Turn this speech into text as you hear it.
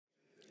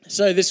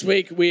So this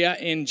week we are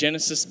in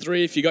Genesis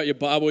 3. If you got your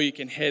Bible, you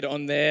can head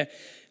on there.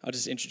 I'll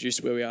just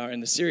introduce where we are in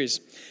the series.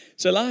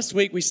 So last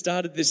week we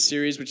started this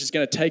series, which is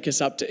going to take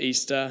us up to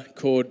Easter,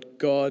 called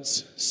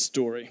God's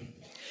Story.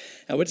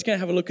 And we're just going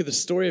to have a look at the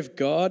story of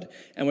God,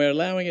 and we're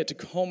allowing it to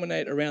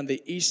culminate around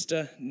the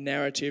Easter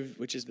narrative,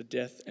 which is the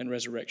death and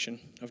resurrection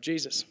of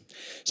Jesus.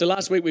 So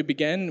last week we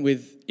began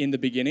with In the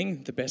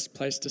Beginning, the best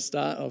place to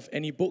start of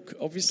any book,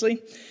 obviously.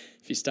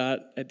 If you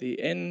start at the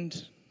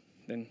end,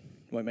 then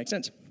it won't make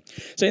sense.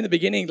 So in the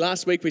beginning,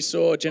 last week we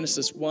saw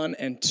Genesis 1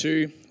 and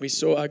 2. We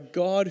saw a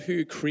God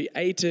who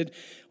created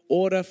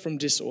order from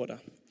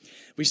disorder.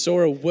 We saw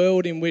a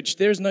world in which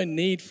there is no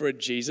need for a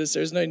Jesus.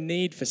 There is no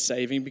need for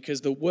saving because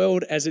the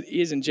world as it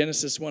is in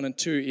Genesis 1 and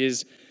 2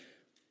 is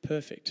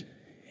perfect.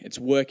 It's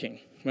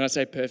working. When I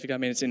say perfect, I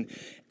mean it's in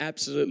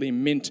absolutely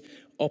mint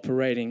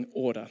operating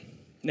order.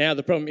 Now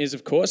the problem is,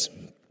 of course,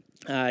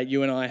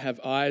 you and I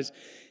have eyes,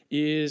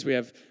 ears, we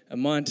have a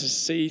mind to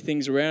see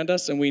things around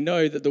us, and we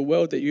know that the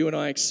world that you and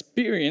I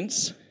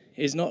experience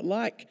is not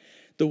like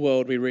the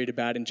world we read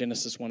about in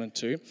Genesis 1 and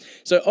 2.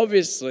 So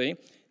obviously,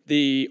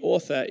 the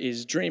author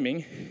is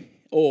dreaming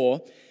or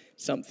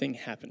something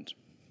happened.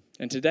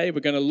 And today we're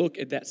going to look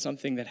at that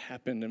something that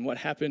happened. And what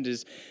happened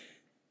is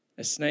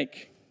a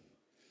snake,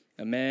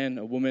 a man,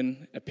 a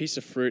woman, a piece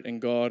of fruit,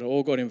 and God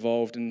all got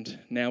involved. And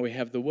now we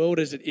have the world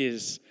as it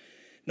is.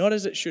 Not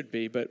as it should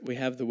be, but we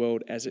have the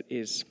world as it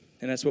is.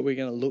 And that's what we're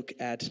going to look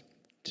at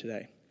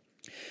today.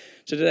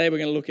 So today we're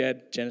going to look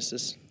at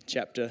Genesis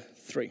chapter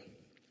 3.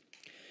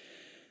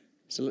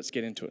 So let's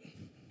get into it.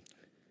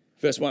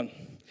 Verse 1.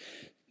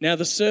 Now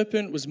the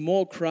serpent was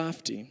more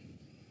crafty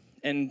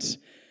than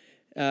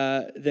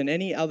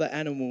any other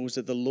animals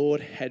that the Lord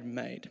had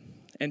made.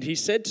 And he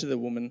said to the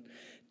woman,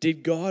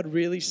 "Did God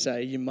really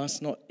say you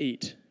must not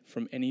eat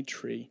from any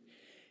tree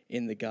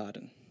in the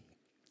garden?"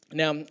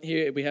 Now,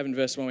 here we have in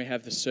verse 1, we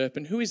have the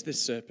serpent. Who is this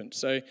serpent?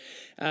 So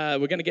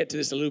we're going to get to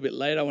this a little bit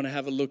later. I want to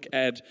have a look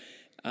at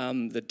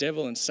the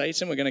devil and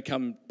Satan. We're going to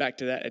come back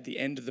to that at the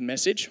end of the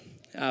message.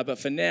 But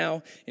for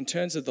now, in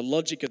terms of the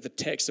logic of the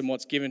text and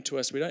what's given to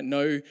us, we don't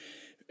know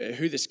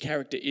who this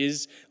character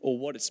is or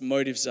what its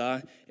motives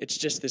are. It's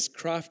just this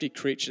crafty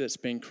creature that's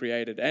been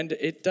created. And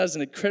it does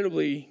an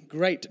incredibly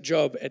great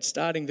job at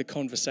starting the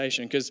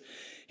conversation because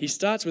he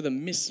starts with a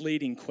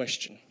misleading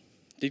question.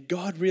 Did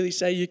God really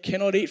say you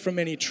cannot eat from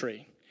any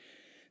tree?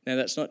 Now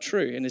that's not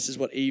true, and this is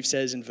what Eve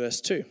says in verse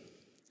 2.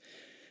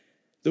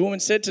 The woman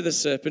said to the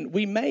serpent,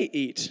 "We may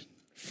eat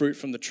fruit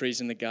from the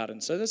trees in the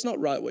garden." So that's not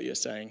right what you're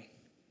saying,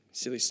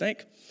 silly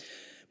snake.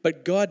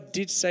 But God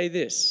did say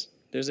this.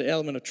 There's an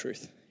element of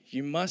truth.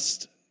 You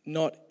must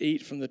not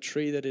eat from the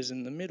tree that is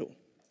in the middle.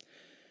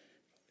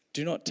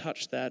 Do not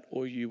touch that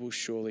or you will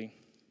surely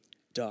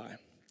die.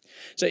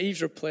 So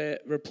Eve's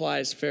reply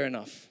is fair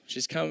enough.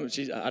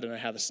 I don't know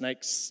how the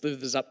snake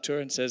slithers up to her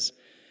and says,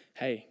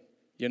 "Hey,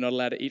 you're not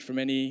allowed to eat from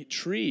any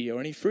tree or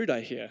any fruit,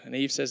 I hear." And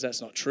Eve says, "That's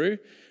not true.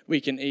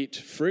 We can eat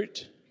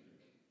fruit."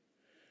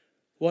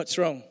 What's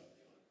wrong?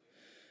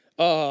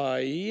 Oh,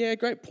 yeah,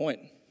 great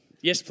point.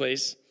 Yes,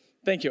 please.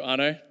 Thank you,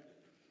 Arno.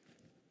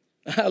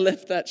 I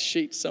left that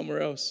sheet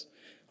somewhere else.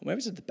 Or maybe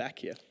it's at the back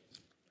here.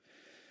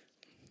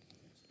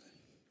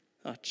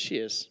 Oh,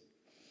 cheers.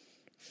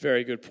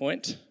 Very good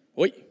point.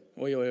 Wait.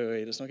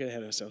 Let's not get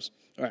ahead of ourselves.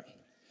 All right.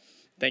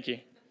 Thank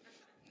you.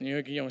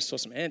 You almost saw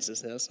some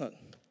answers there.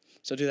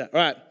 So do that. All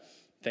right.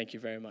 Thank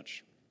you very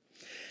much.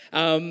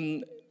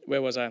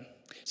 Where was I?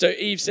 So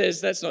Eve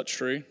says that's not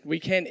true. We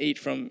can eat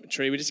from a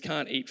tree. We just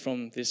can't eat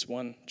from this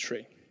one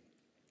tree.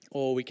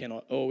 Or we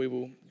cannot, or we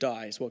will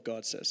die, is what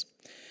God says.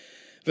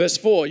 Verse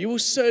 4, "You will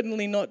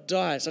certainly not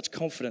die." Such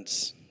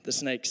confidence, the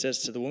snake says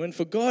to the woman.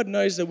 "For God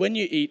knows that when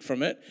you eat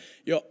from it,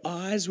 your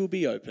eyes will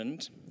be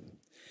opened,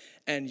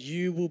 and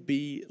you will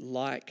be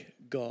like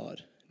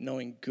God,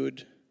 knowing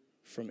good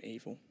from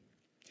evil."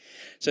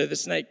 So the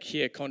snake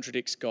here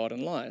contradicts God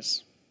and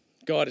lies.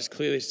 God has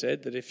clearly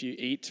said that if you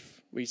eat,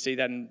 we see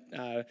that in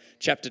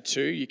chapter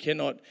 2, you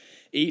cannot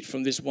eat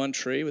from this one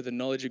tree with the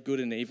knowledge of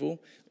good and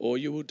evil, or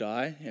you will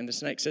die. And the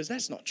snake says,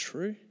 that's not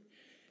true.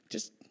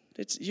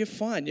 You're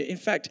fine. In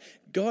fact,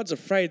 God's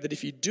afraid that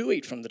if you do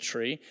eat from the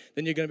tree,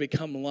 then you're going to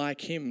become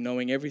like him,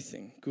 knowing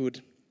everything,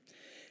 good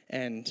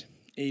and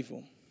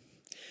evil.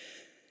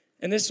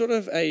 And there's sort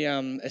of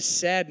a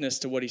sadness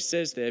to what he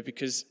says there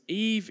because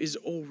Eve is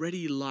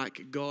already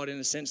like God in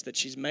a sense that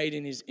she's made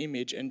in his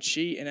image, and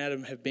she and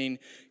Adam have been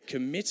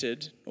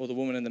committed, or the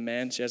woman and the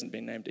man, she hasn't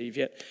been named Eve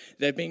yet,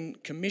 they've been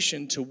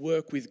commissioned to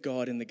work with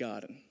God in the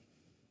garden.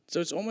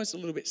 So it's almost a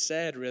little bit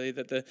sad really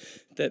that the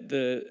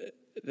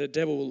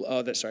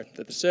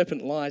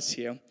serpent lies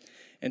here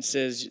and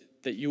says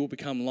that you will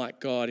become like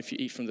God if you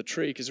eat from the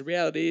tree, because the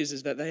reality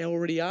is that they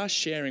already are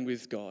sharing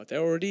with God. They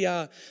already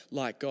are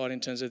like God in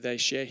terms of they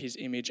share his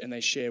image and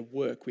they share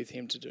work with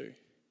him to do.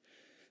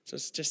 So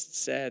it's just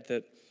sad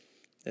that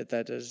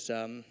is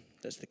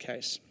that's the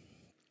case.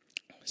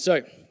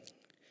 So,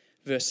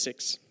 verse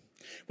 6.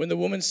 "When the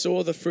woman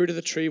saw the fruit of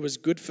the tree was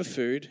good for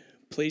food,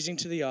 pleasing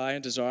to the eye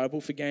and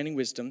desirable for gaining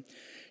wisdom,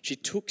 she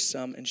took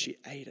some and she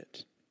ate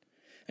it.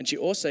 And she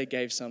also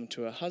gave some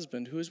to her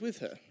husband who was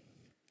with her,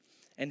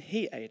 and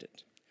he ate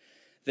it.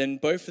 Then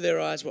both of their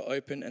eyes were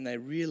open, and they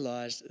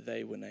realized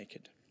they were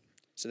naked.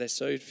 So they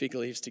sewed fig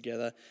leaves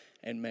together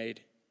and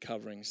made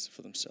coverings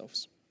for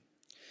themselves.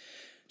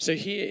 So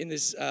here in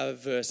this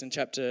verse in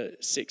chapter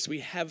 6,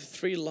 we have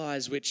 3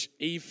 lies which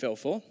Eve fell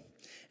for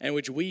and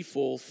which we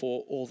fall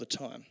for all the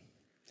time.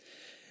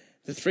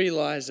 The 3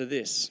 lies are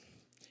this: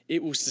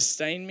 it will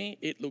sustain me,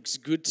 it looks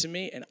good to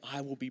me, and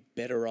I will be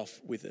better off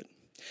with it.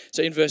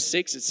 So in verse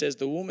 6 it says,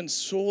 the woman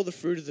saw the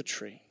fruit of the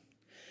tree.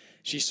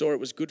 She saw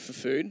it was good for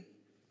food.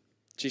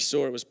 She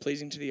saw it was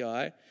pleasing to the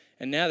eye.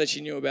 And now that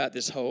she knew about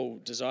this whole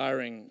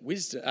desiring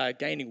wisdom,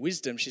 gaining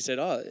wisdom, she said,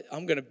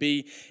 I'm going to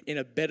be in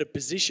a better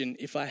position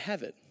if I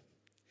have it.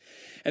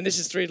 And this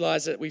is 3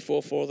 lies that we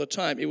fall for all the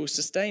time. It will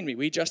sustain me.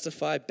 We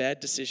justify bad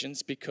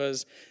decisions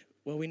because,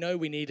 well, we know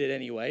we need it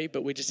anyway,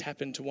 but we just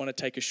happen to want to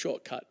take a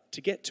shortcut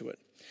to get to it.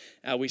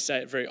 We say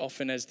it very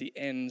often as the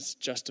ends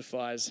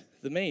justifies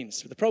the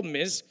means. But the problem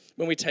is,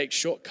 when we take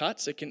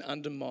shortcuts, it can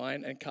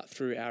undermine and cut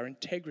through our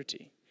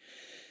integrity.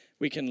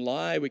 We can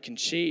lie, we can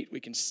cheat,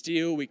 we can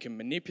steal, we can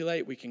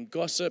manipulate, we can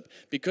gossip,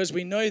 because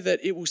we know that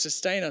it will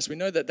sustain us. We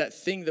know that that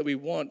thing that we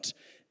want,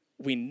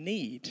 we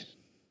need.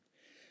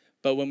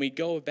 But when we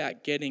go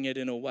about getting it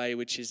in a way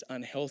which is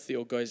unhealthy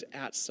or goes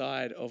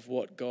outside of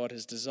what God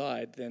has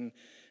desired, then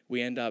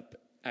we end up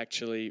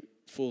actually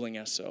fooling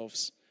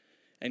ourselves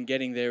and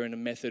getting there in a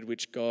method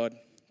which God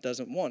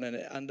doesn't want, and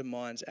it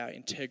undermines our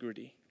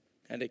integrity,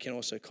 and it can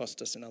also cost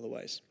us in other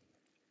ways.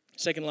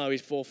 Second lie we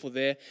fall for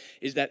there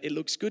is that it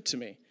looks good to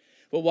me.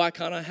 Well, why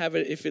can't I have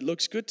it if it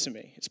looks good to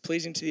me? It's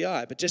pleasing to the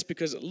eye. But just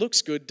because it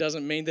looks good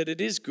doesn't mean that it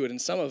is good. And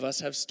some of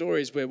us have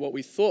stories where what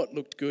we thought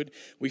looked good,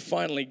 we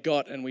finally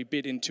got and we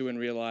bit into and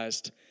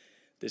realized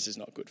this is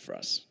not good for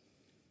us.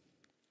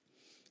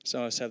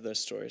 Some of us have those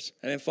stories.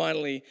 And then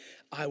finally,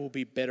 I will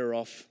be better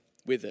off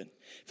with it.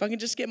 If I can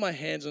just get my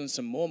hands on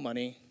some more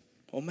money,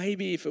 or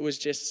maybe if it was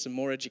just some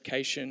more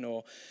education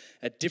or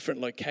a different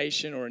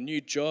location or a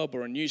new job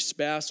or a new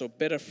spouse or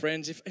better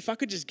friends, if I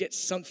could just get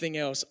something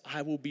else,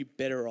 I will be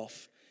better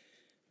off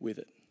with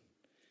it.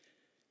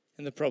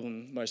 And the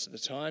problem most of the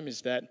time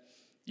is that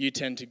you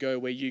tend to go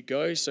where you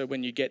go. So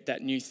when you get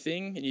that new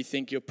thing and you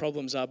think your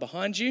problems are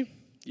behind you,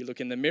 you look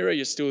in the mirror,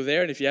 you're still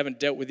there. And if you haven't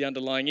dealt with the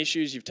underlying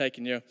issues, you've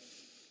taken your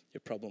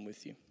problem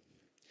with you.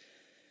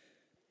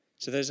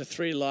 So those are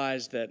 3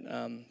 lies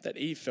that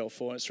Eve fell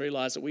for, and it's 3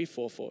 lies that we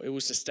fall for. It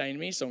will sustain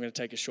me, so I'm going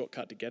to take a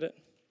shortcut to get it.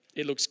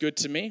 It looks good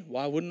to me.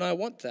 Why wouldn't I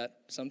want that?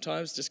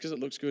 Sometimes just because it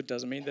looks good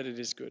doesn't mean that it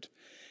is good.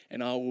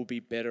 And I will be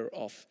better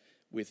off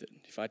with it.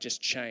 If I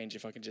just change,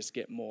 if I can just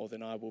get more,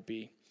 then I will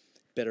be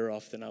better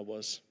off than I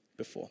was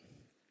before.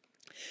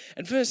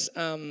 And verse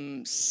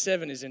 7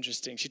 is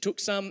interesting. She took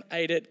some,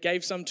 ate it,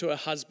 gave some to her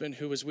husband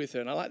who was with her.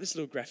 And I like this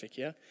little graphic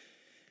here.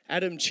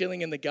 Adam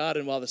chilling in the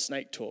garden while the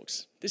snake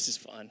talks. This is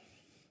fine.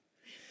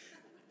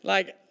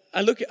 Like,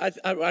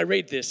 I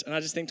read this and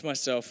I just think to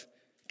myself,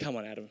 come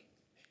on, Adam.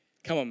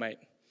 Come on, mate.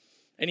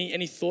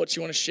 Any thoughts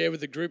you want to share with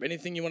the group?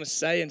 Anything you want to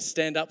say and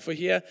stand up for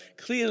here?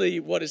 Clearly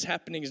what is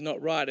happening is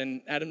not right,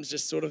 and Adam's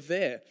just sort of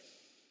there.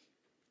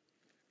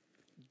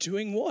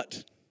 Doing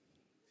what?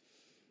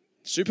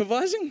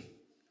 Supervising?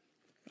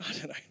 I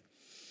don't know.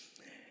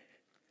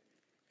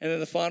 And then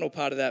the final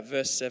part of that,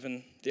 verse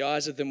 7, the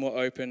eyes of them were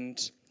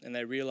opened and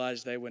they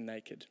realized they were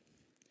naked.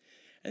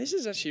 And this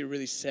is actually a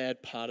really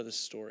sad part of the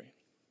story.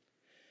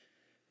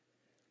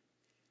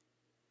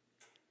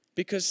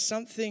 Because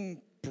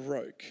something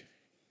broke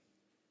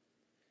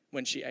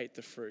when she ate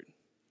the fruit,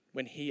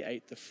 when he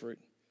ate the fruit,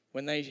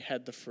 when they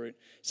had the fruit.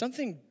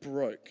 Something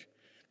broke.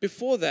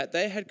 Before that,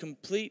 they had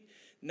complete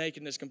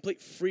nakedness,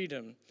 complete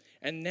freedom,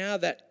 and now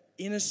that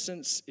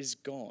innocence is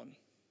gone.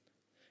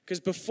 Because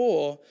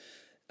before,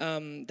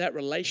 that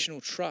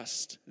relational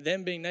trust,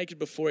 them being naked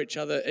before each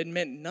other, it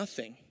meant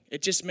nothing.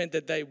 It just meant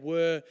that they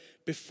were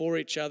before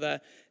each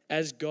other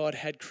as God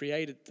had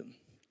created them.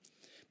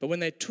 But when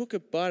they took a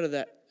bite of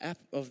that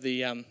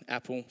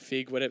apple,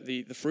 fig, whatever,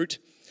 the fruit,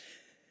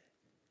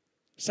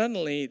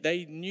 suddenly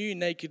they knew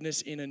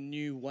nakedness in a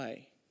new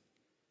way,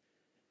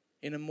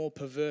 in a more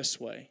perverse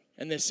way.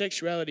 And their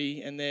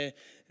sexuality and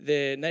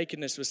their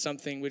nakedness was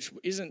something which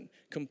isn't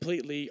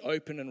completely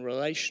open and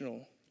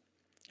relational.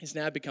 It's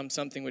now become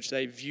something which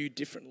they view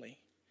differently.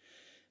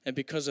 And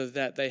because of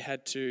that, they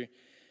had to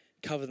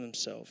cover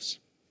themselves.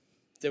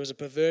 There was a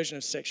perversion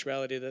of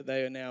sexuality that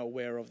they are now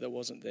aware of that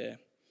wasn't there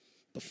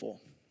before.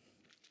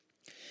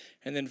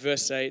 And then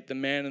verse 8, the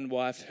man and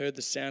wife heard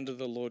the sound of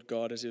the Lord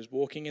God as he was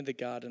walking in the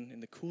garden in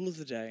the cool of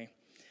the day,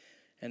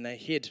 and they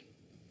hid.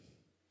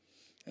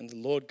 And the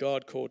Lord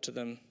God called to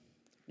them,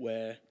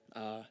 where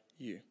are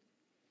you?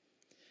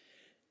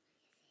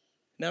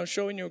 Now, I'm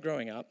sure when you were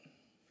growing up,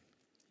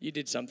 you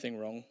did something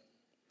wrong,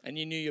 and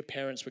you knew your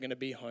parents were going to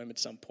be home at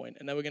some point,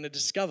 and they were going to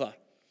discover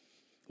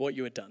what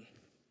you had done.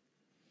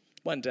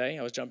 One day,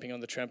 I was jumping on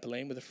the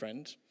trampoline with a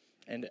friend,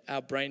 and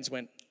our brains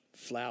went,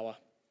 flour.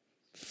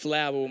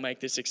 Flour will make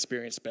this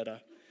experience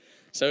better.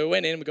 So we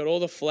went in, we got all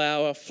the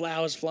flour,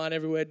 flowers flying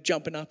everywhere,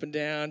 jumping up and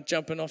down,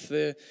 jumping off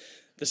the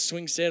the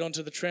swing set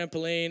onto the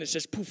trampoline. It's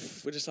just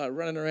poof. We're just like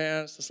running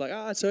around. It's just like,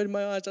 it's hurting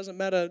my eyes. Doesn't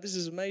matter. This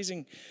is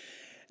amazing.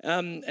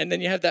 And then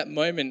you have that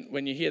moment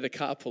when you hear the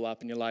car pull up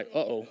and you're like,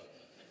 uh-oh.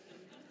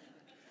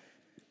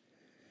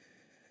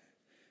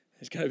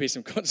 There's going to be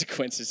some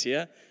consequences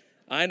here.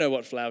 I know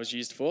what flour's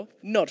used for.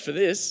 Not for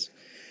this.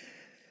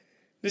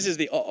 This is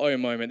the uh-oh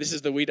moment. This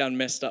is the we done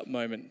messed up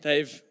moment.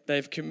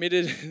 They've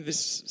committed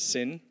this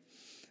sin.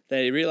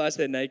 They realize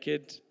they're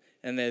naked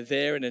and they're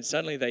there, and then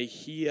suddenly they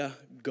hear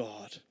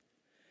God.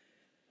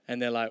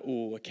 And they're like,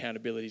 oh,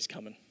 accountability's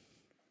coming.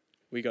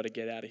 We got to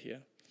get out of here.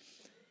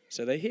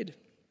 So they hid.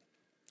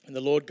 And the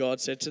Lord God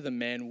said to the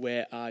man,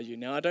 where are you?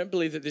 Now, I don't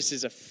believe that this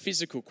is a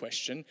physical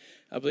question.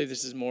 I believe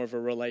this is more of a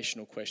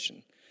relational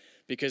question.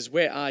 Because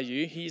where are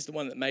you? He's the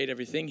one that made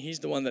everything. He's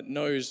the one that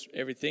knows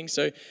everything.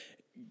 So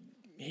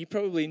he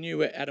probably knew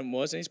where Adam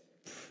was, and he's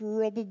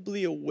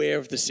probably aware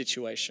of the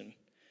situation.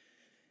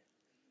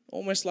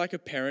 Almost like a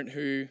parent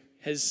who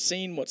has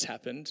seen what's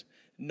happened,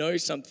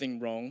 knows something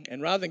wrong,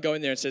 and rather than go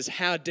in there and says,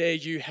 how dare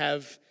you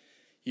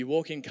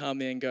walk in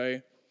calmly and go,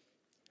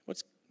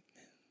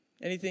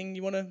 anything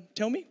you want to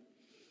tell me?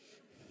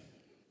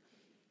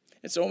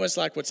 It's almost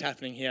like what's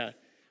happening here.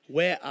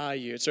 Where are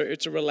you?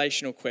 It's a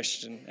relational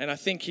question. And I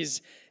think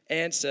his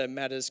answer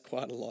matters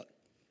quite a lot.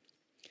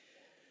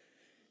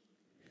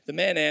 The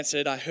man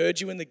answered, I heard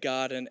you in the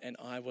garden and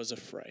I was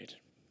afraid.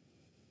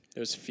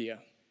 There was fear.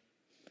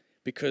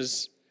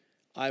 Because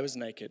I was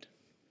naked,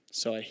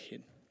 so I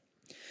hid.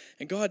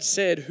 And God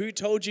said, who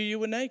told you you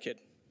were naked?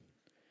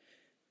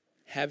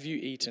 Have you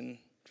eaten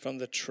from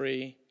the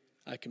tree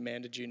I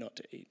commanded you not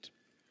to eat?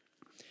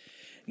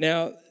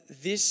 Now,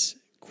 this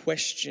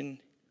question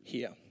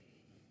here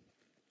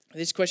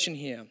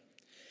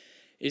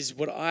is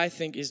what I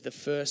think is the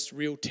first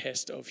real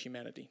test of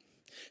humanity.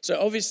 So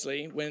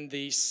obviously, when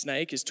the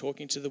snake is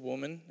talking to the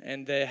woman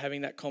and they're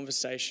having that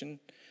conversation,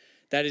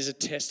 that is a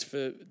test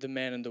for the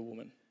man and the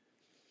woman.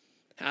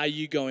 Are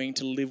you going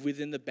to live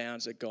within the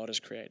bounds that God has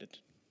created?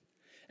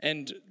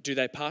 And do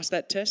they pass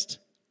that test?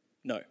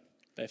 No,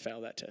 they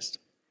fail that test.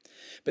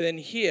 But then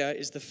here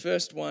is the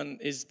first one,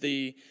 is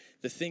the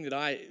thing that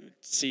I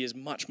see as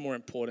much more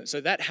important. So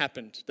that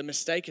happened. The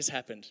mistake has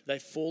happened.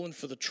 They've fallen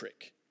for the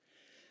trick.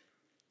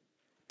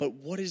 But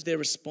what is their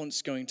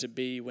response going to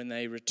be when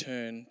they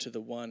return to the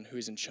one who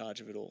is in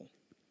charge of it all?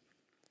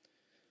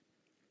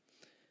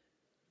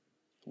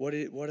 What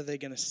are they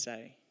going to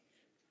say?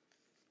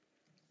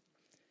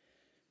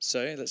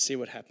 So let's see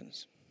what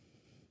happens.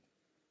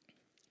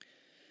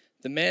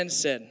 The man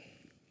said,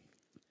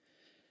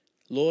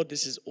 Lord,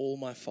 this is all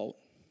my fault.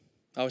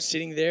 I was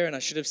sitting there and I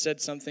should have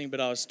said something, but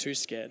I was too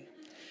scared.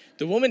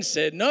 The woman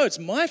said, no, it's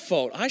my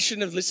fault. I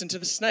shouldn't have listened to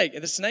the snake.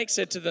 And the snake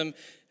said to them,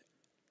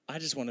 I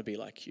just want to be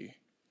like you.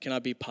 Can I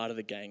be part of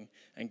the gang?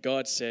 And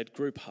God said,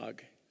 group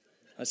hug.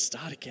 Let's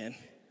start again.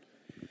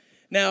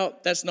 Now,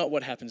 that's not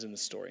what happens in the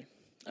story,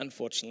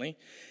 unfortunately.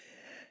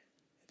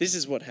 This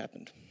is what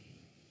happened.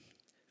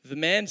 The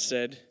man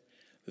said,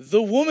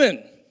 the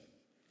woman,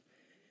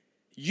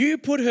 you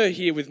put her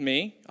here with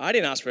me. I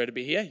didn't ask for her to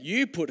be here.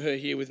 You put her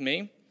here with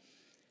me.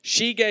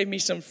 She gave me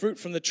some fruit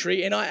from the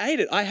tree and I ate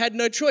it. I had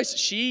no choice.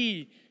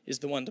 She is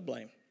the one to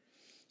blame.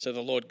 So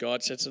the Lord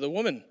God said to the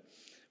woman,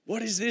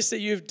 what is this that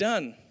you've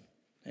done?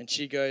 And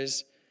she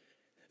goes,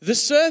 the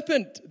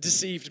serpent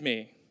deceived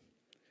me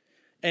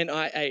and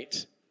I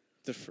ate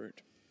the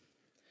fruit.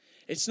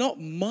 It's not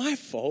my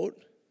fault.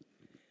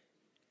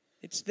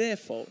 It's their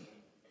fault.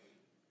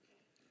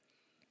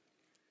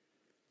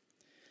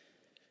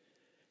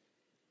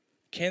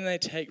 Can they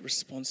take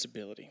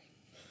responsibility?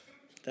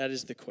 That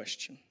is the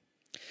question.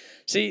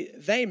 See,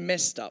 they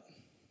messed up,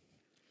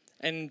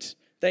 and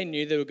they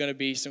knew there were going to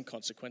be some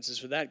consequences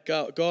for that.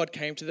 God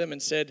came to them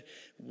and said,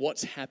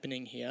 what's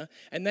happening here?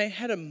 And they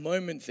had a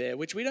moment there,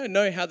 which we don't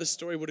know how the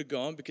story would have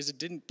gone because it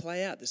didn't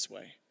play out this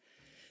way.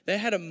 They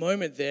had a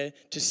moment there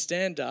to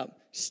stand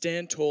up,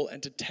 stand tall,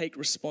 and to take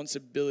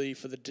responsibility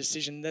for the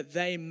decision that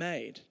they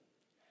made.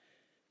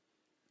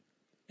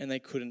 And they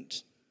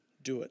couldn't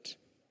do it.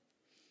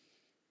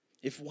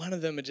 If one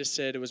of them had just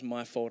said it was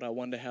my fault, I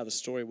wonder how the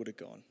story would have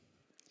gone.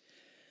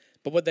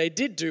 But what they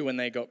did do when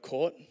they got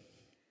caught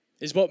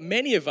is what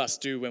many of us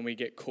do when we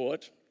get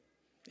caught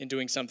in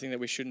doing something that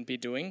we shouldn't be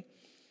doing.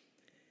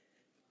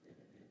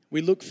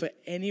 We look for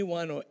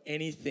anyone or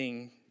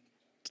anything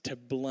to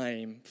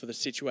blame for the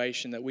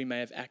situation that we may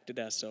have acted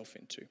ourselves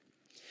into.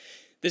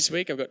 This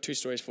week, I've got 2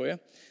 stories for you.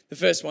 The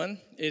first one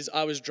is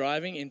I was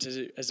driving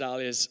into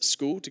Azalia's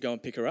school to go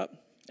and pick her up.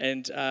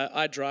 And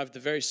I drive the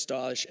very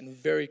stylish and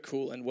very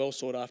cool and well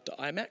sought after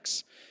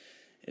IMAX.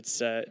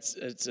 It's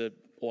an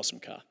awesome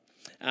car.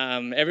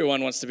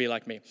 Everyone wants to be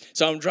like me.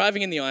 So I'm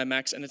driving in the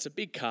IMAX and it's a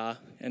big car.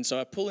 And so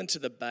I pull into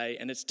the bay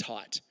and it's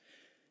tight.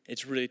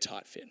 It's really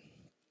tight fit.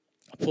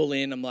 I pull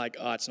in, I'm like,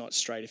 it's not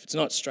straight. If it's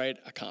not straight,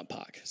 I can't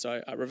park.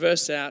 So I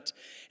reverse out.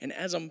 And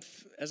as I'm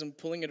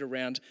pulling it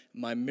around,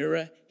 my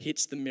mirror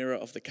hits the mirror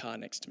of the car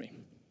next to me.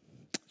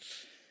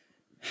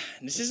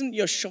 And this isn't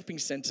your shopping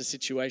center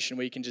situation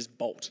where you can just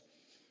bolt.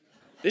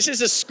 This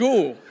is a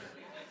school.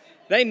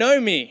 They know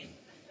me.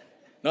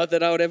 Not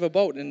that I would ever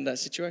bolt in that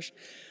situation.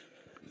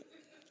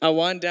 I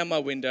wind down my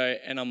window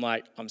and I'm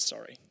like, I'm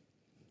sorry.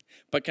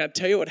 But can I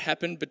tell you what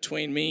happened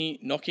between me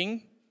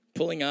knocking,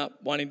 pulling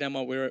up, winding down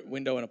my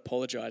window and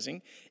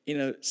apologizing?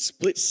 In a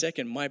split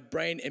second, my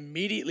brain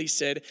immediately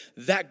said,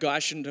 that guy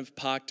shouldn't have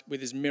parked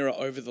with his mirror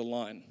over the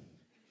line.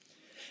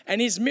 And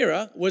his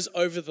mirror was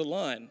over the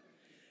line.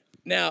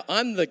 Now,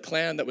 I'm the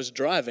clown that was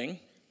driving.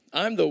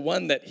 I'm the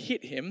one that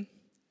hit him.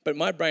 But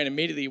my brain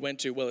immediately went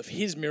to, well, if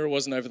his mirror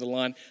wasn't over the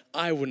line,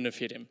 I wouldn't have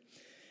hit him.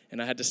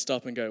 And I had to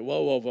stop and go,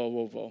 whoa, whoa, whoa,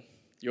 whoa, whoa.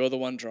 You're the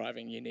one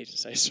driving. You need to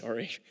say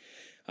sorry.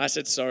 I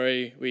said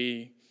sorry.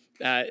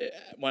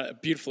 A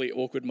beautifully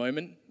awkward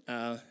moment.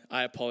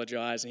 I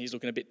apologize, and he's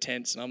looking a bit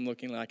tense, and I'm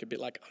looking like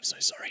I'm so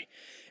sorry.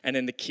 And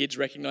then the kids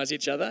recognize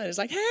each other, and it's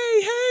like,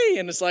 hey,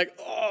 and it's like,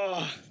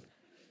 oh.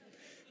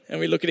 And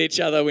we look at each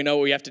other, we know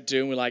what we have to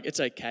do, and we're like, it's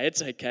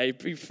okay,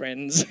 be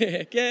friends.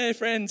 Yeah,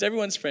 friends,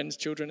 everyone's friends,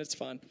 children, it's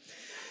fun.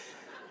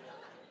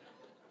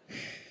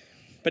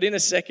 But in a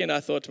second, I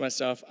thought to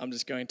myself, I'm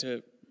going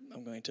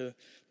to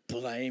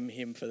blame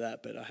him for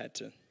that, but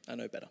I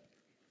know better.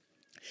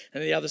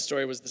 And the other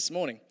story was this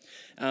morning.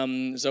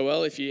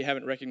 Zoelle, if you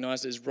haven't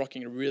recognized, is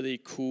rocking a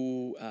really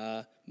cool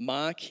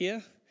mark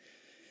here.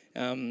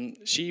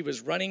 She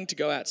was running to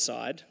go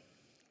outside,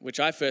 which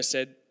I first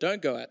said,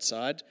 don't go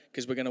outside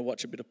because we're going to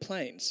watch a bit of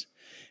planes.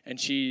 And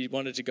she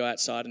wanted to go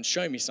outside and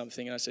show me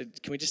something. And I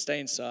said, can we just stay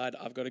inside?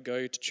 I've got to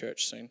go to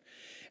church soon.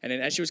 And then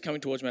as she was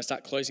coming towards me, I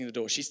start closing the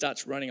door. She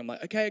starts running. I'm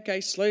like,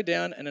 okay, slow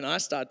down. And then I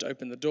start to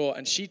open the door,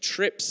 and she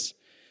trips,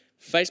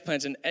 face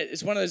plants. And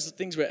it's one of those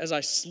things where as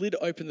I slid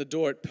open the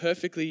door, it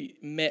perfectly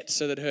met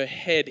so that her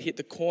head hit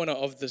the corner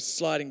of the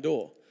sliding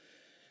door.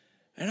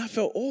 And I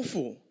felt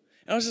awful.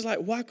 And I was just like,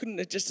 why couldn't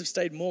it just have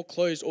stayed more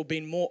closed or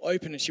been more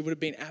open, and she would have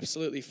been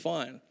absolutely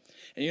fine?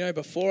 And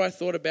before I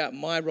thought about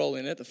my role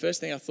in it, the first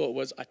thing I thought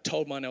was, I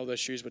told Marnell those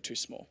shoes were too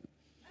small.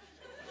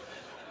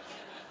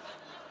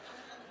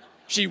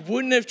 She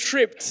wouldn't have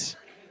tripped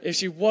if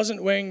she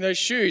wasn't wearing those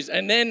shoes.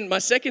 And then my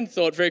second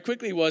thought very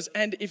quickly was,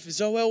 and if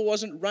Zoelle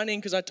wasn't running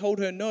because I told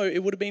her no,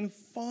 it would have been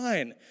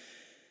fine.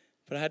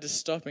 But I had to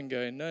stop and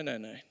go,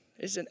 no.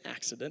 It's an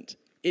accident.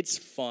 It's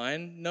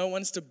fine. No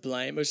one's to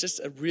blame. It was just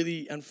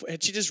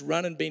had she just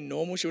run and been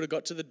normal, she would have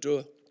got to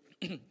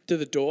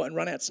the door and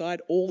run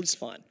outside. All is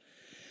fine.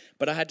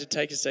 But I had to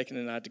take a second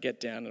and I had to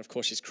get down, and of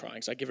course she's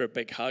crying. So I give her a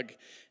big hug,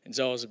 and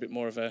Zoel's a bit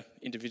more of an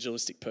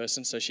individualistic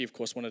person, so she of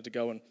course wanted to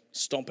go and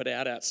stomp it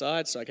out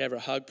outside. So I gave her a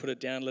hug, put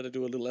it down, let her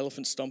do a little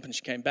elephant stomp, and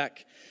she came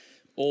back.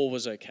 All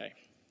was okay.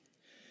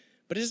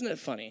 But isn't it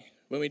funny,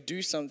 when we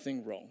do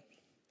something wrong,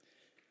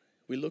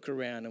 we look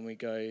around and we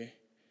go,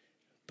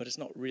 but it's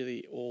not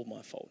really all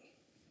my fault.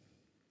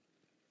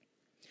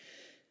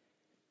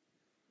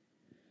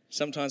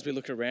 Sometimes we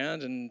look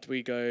around and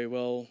we go,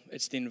 well,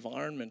 it's the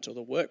environment or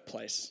the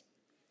workplace.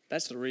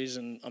 That's the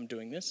reason I'm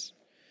doing this.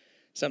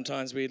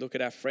 Sometimes we look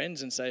at our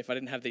friends and say, if I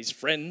didn't have these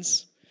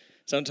friends.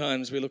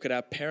 Sometimes we look at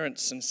our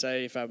parents and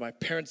say, if my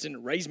parents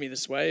didn't raise me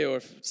this way, or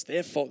if it's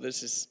their fault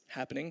this is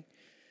happening.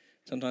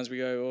 Sometimes we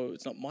go, oh,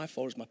 it's not my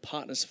fault, it's my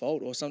partner's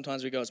fault. Or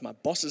sometimes we go, it's my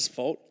boss's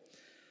fault.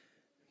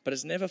 But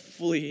it's never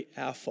fully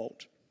our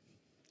fault.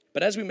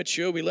 But as we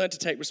mature, we learn to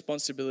take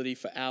responsibility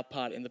for our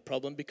part in the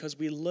problem, because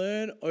we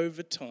learn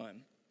over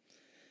time,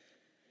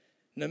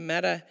 no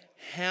matter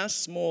how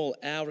small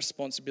our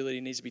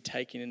responsibility needs to be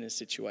taken in a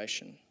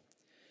situation,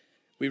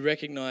 we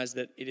recognize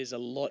that it is a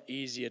lot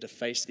easier to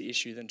face the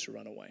issue than to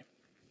run away.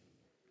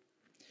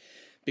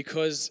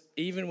 Because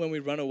even when we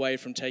run away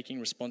from taking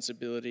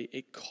responsibility,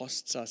 it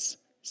costs us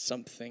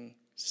something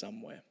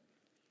somewhere.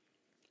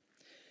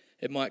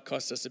 It might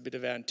cost us a bit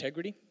of our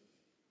integrity.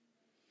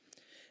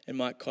 It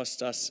might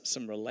cost us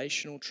some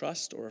relational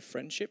trust or a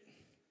friendship.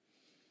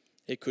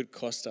 It could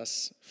cost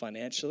us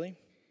financially.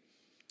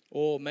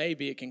 Or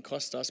maybe it can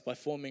cost us by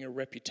forming a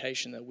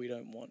reputation that we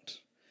don't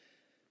want.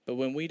 But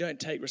when we don't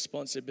take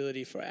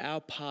responsibility for our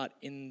part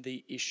in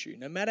the issue,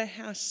 no matter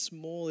how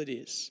small it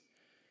is,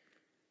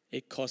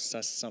 it costs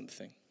us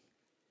something.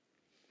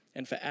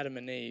 And for Adam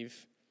and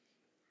Eve,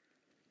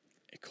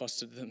 it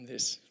costed them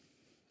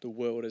the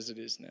world as it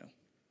is now.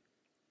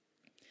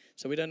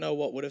 So we don't know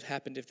what would have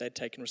happened if they'd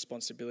taken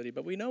responsibility,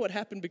 but we know what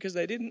happened because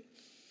they didn't.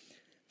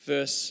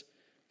 Verse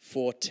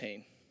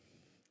 14.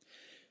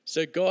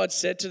 So God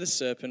said to the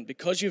serpent,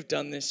 because you've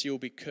done this, you'll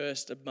be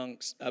cursed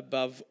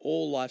above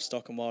all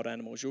livestock and wild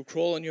animals. You'll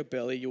crawl on your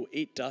belly, you'll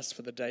eat dust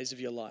for the days of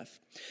your life.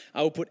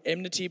 I will put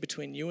enmity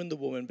between you and the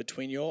woman,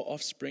 between your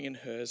offspring and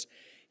hers.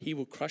 He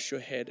will crush your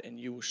head and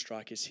you will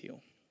strike his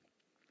heel.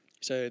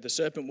 So the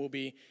serpent will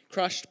be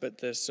crushed, but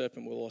the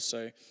serpent will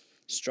also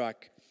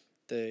strike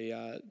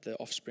the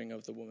offspring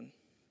of the woman.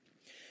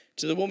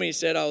 To the woman he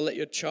said,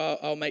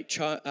 I'll make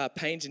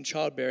pains in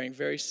childbearing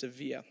very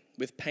severe.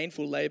 With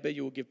painful labor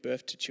you will give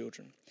birth to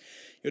children.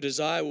 Your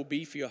desire will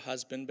be for your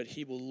husband, but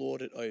he will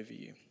lord it over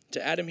you.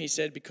 To Adam he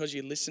said, because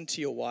you listened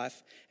to your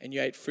wife and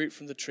you ate fruit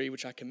from the tree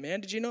which I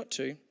commanded you not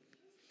to,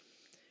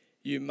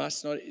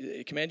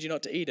 command you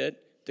not to eat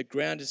it, the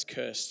ground is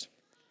cursed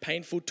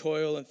painful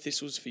toil and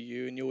thistles for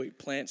you, and you'll eat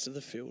plants of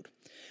the field.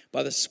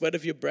 By the sweat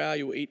of your brow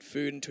you will eat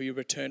food until you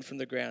return from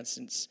the ground,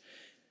 since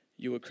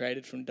you were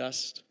created from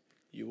dust,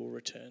 you will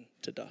return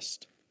to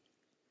dust.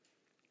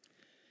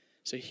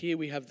 So here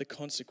we have the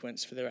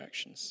consequence for their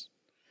actions.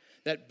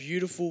 That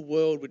beautiful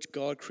world which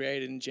God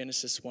created in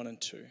Genesis 1 and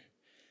 2,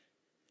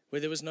 where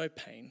there was no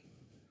pain,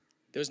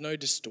 there was no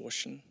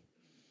distortion,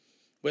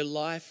 where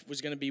life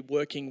was going to be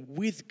working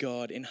with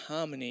God in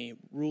harmony,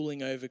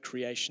 ruling over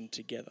creation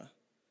together,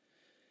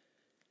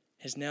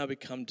 has now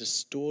become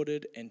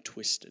distorted and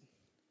twisted.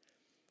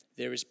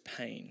 There is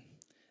pain.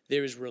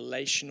 There is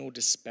relational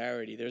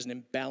disparity. There is an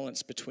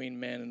imbalance between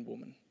man and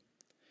woman.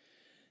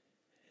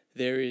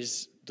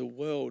 The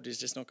world is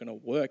just not going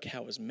to work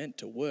how it was meant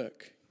to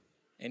work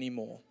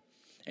anymore.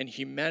 And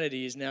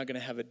humanity is now going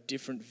to have a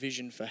different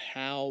vision for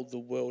how the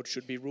world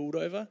should be ruled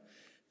over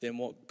than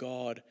what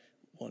God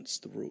wants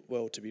the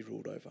world to be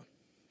ruled over.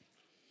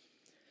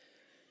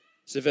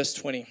 So verse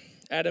 20,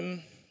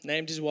 Adam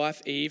named his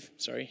wife Eve,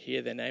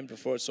 here they're named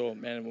before it's all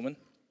man and woman,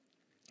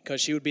 because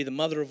she would be the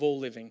mother of all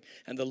living.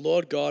 And the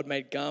Lord God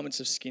made garments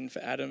of skin for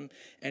Adam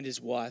and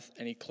his wife,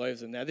 and he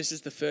clothed them. Now, this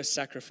is the first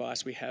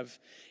sacrifice we have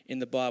in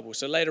the Bible.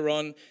 So later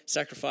on,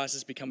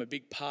 sacrifices become a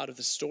big part of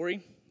the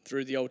story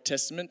through the Old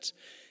Testament.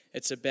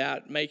 It's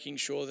about making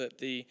sure that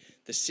the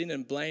sin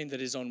and blame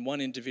that is on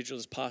one individual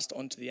is passed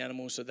on to the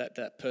animal so that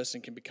that person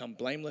can become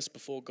blameless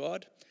before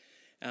God.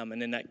 And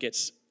then that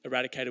gets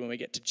eradicated when we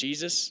get to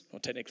Jesus, or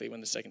technically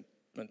when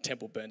the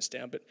temple burns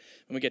down, but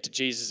when we get to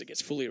Jesus, it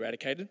gets fully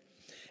eradicated.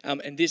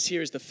 And this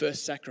here is the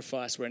first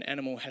sacrifice where an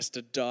animal has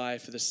to die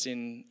for the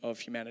sin of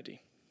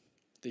humanity.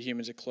 The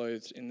humans are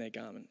clothed in their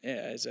garment,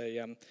 as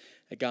a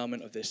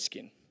garment of their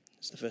skin.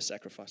 It's the first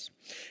sacrifice.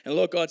 And the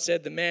Lord God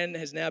said, the man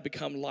has now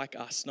become like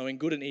us, knowing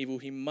good and evil.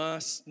 He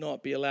must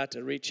not be allowed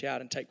to reach out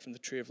and take from the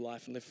tree of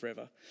life and live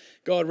forever.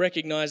 God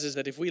recognizes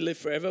that if we live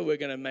forever, we're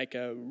going to make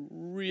a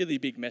really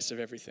big mess of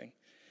everything.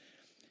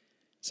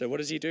 So what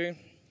does he do?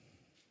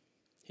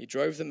 He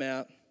drove them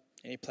out,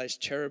 and he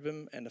placed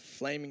cherubim and a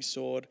flaming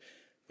sword,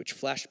 which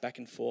flashed back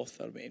and forth.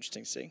 That'll be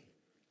interesting to see.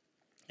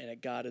 And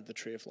it guarded the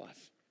tree of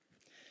life.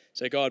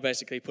 So God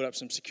basically put up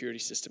some security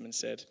system and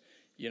said,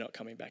 you're not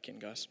coming back in,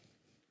 guys.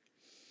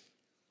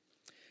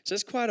 So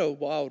it's quite a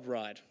wild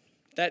ride.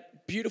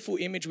 That beautiful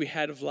image we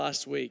had of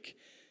last week,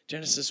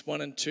 Genesis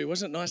 1 and 2,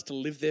 wasn't it nice to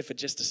live there for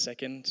just a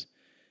second?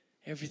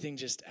 Everything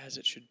just as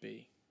it should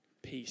be.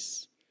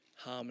 Peace,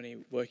 harmony,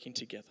 working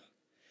together.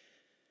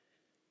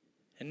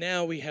 And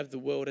now we have the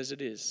world as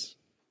it is,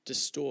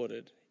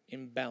 distorted,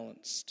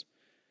 imbalanced,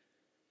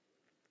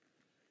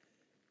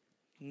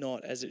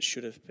 not as it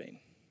should have been.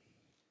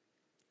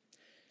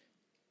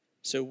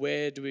 So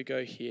where do we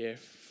go here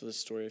for the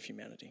story of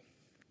humanity?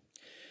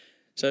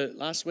 So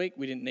last week,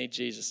 we didn't need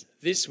Jesus.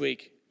 This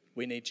week,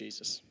 we need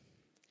Jesus.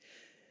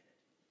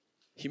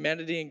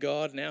 Humanity and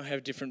God now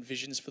have different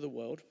visions for the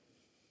world.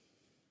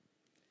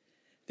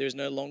 There is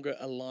no longer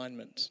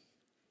alignment.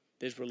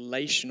 There's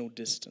relational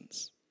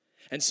distance.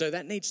 And so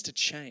that needs to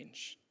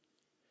change.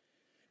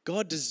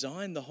 God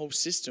designed the whole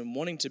system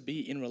wanting to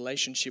be in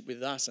relationship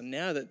with us. And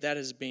now that that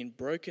has been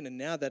broken and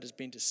now that has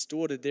been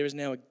distorted, there is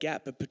now a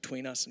gap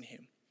between us and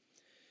him.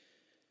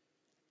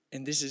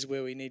 And this is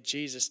where we need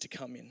Jesus to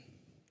come in.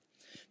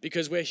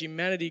 Because where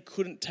humanity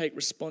couldn't take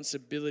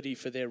responsibility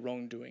for their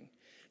wrongdoing,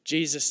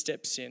 Jesus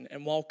steps in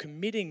and while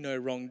committing no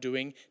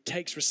wrongdoing,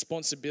 takes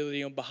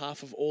responsibility on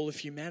behalf of all of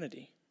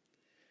humanity.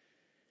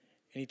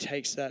 And he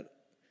takes that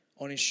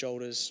on his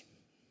shoulders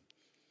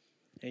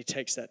and he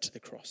takes that to the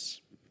cross.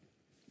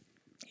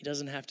 He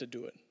doesn't have to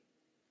do it,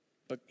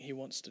 but he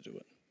wants to do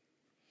it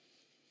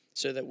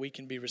so that we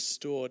can be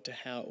restored to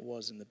how it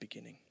was in the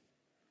beginning.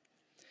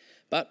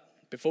 But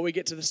before we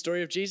get to the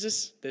story of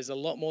Jesus, there's a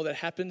lot more that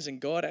happens, and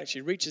God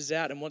actually reaches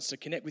out and wants to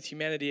connect with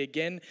humanity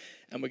again,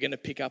 and we're going to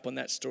pick up on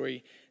that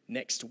story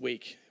next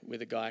week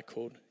with a guy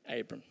called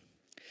Abram.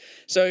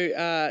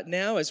 So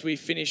now as we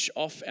finish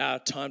off our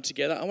time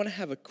together, I want to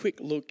have a quick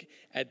look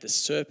at the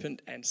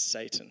serpent and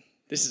Satan.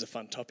 This is a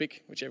fun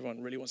topic, which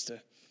everyone really wants to,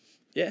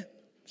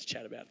 let's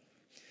chat about.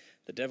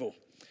 The devil.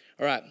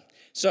 All right,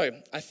 so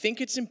I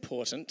think it's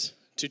important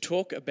to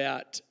talk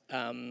about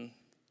the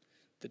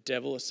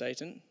devil or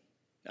Satan.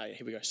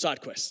 Here we go.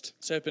 Side quest.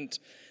 Serpent,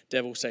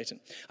 devil, Satan.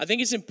 I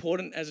think it's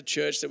important as a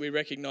church that we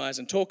recognize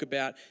and talk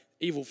about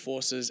evil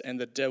forces and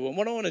the devil. And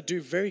what I want to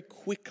do very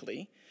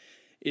quickly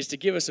is to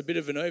give us a bit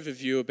of an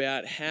overview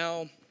about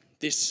how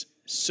this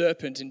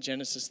serpent in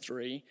Genesis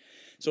 3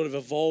 sort of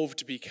evolved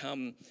to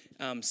become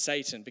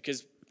Satan.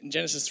 Because in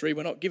Genesis 3,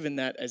 we're not given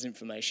that as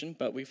information,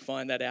 but we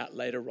find that out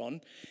later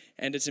on.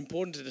 And it's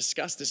important to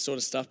discuss this sort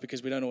of stuff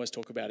because we don't always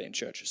talk about it in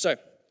church. So,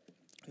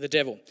 the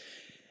devil.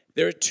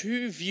 There are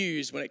two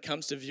views when it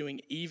comes to viewing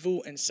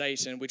evil and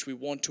Satan, which we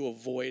want to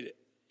avoid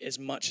as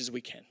much as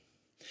we can.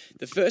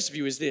 The first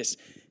view is this: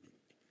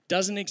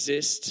 doesn't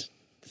exist,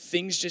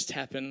 things just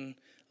happen,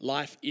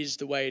 life is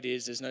the way it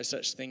is, there's no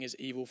such thing as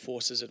evil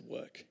forces at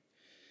work.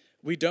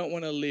 We don't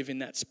want to live in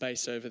that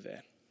space over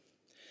there.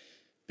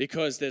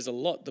 because there's a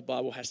lot the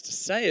Bible has to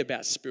say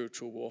about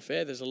spiritual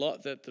warfare. There's a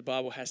lot that the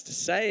Bible has to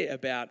say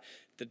about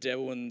the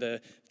devil and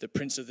the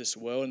prince of this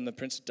world and the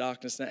prince of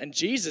darkness. And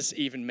Jesus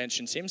even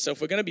mentions him. So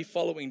if we're going to be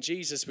following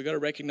Jesus, we've got to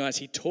recognize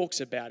he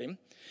talks about him.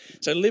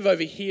 So to live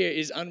over here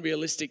is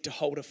unrealistic, to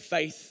hold a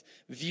faith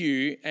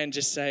view and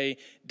just say,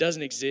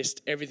 doesn't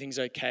exist, everything's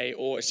okay,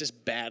 or it's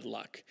just bad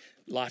luck.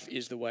 Life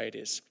is the way it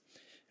is.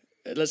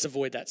 Let's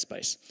avoid that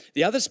space.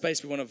 The other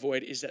space we want to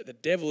avoid is that the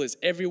devil is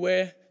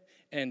everywhere,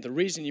 and the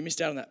reason you missed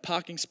out on that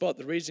parking spot,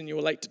 the reason you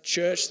were late to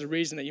church, the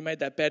reason that you made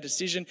that bad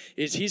decision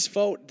is his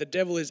fault. The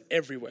devil is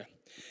everywhere.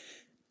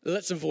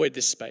 Let's avoid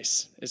this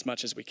space as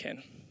much as we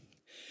can.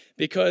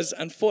 Because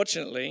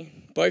unfortunately,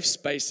 both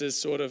spaces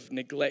sort of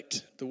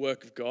neglect the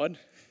work of God.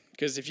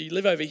 Because if you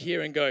live over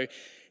here and go,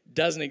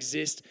 doesn't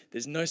exist,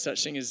 there's no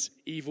such thing as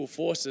evil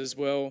forces,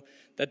 well,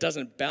 that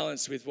doesn't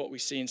balance with what we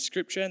see in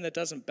Scripture, and that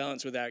doesn't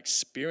balance with our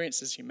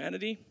experience as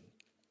humanity,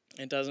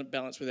 and doesn't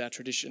balance with our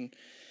tradition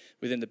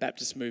within the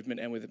Baptist movement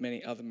and with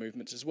many other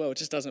movements as well. It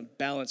just doesn't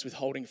balance with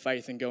holding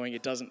faith and going,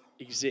 it doesn't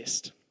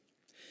exist.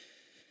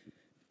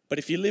 But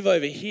if you live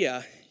over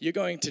here, you're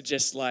going to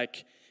just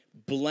like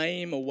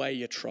blame away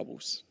your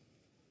troubles.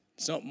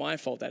 It's not my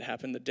fault that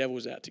happened. The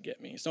devil's out to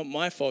get me. It's not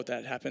my fault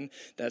that happened.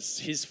 That's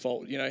his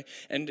fault, you know.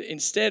 And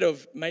instead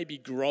of maybe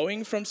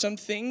growing from some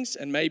things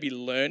and maybe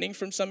learning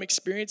from some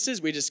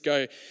experiences, we just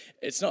go,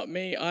 it's not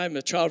me. I'm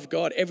a child of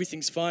God.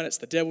 Everything's fine. It's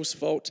the devil's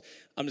fault.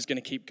 I'm just going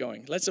to keep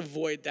going. Let's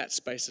avoid that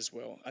space as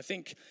well. I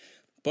think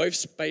both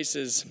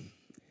spaces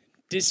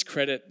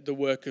discredit the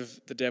work of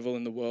the devil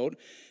in the world,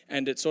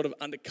 and it sort of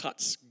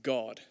undercuts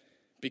God.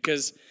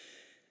 Because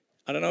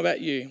I don't know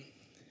about you,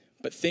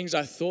 but things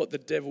I thought the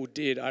devil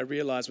did, I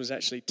realized was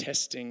actually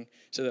testing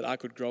so that I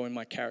could grow in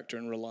my character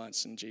and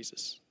reliance in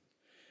Jesus.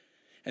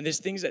 And there's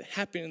things that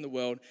happen in the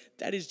world,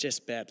 that is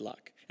just bad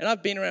luck. And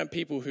I've been around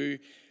people who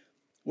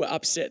were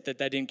upset that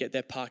they didn't get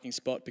their parking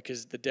spot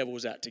because the devil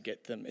was out to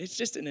get them. It's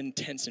just an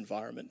intense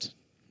environment.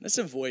 Let's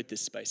avoid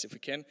this space if we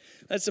can.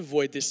 Let's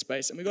avoid this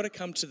space. And we've got to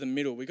come to the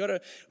middle. We've got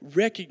to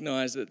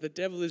recognize that the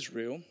devil is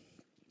real,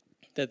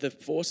 that the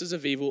forces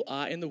of evil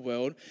are in the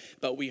world,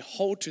 but we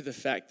hold to the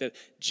fact that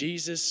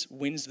Jesus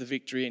wins the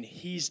victory and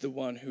he's the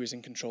one who is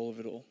in control of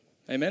it all.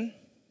 Amen?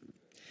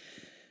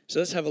 So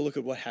let's have a look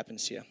at what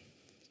happens here.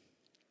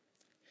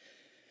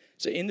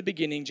 So in the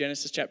beginning,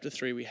 Genesis chapter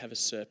 3, we have a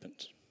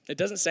serpent. It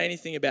doesn't say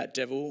anything about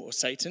devil or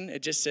Satan.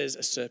 It just says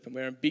a serpent.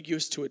 We're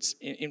ambiguous to its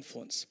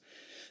influence.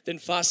 Then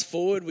fast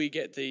forward, we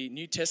get the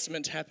New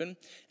Testament happen,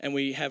 and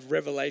we have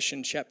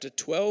Revelation chapter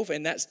 12,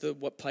 and that's the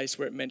place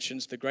where it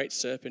mentions the great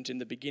serpent in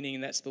the beginning,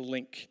 and that's the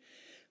link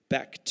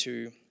back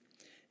to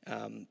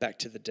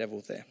the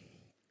devil there.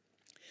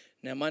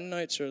 Now, my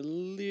notes are a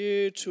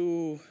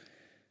little,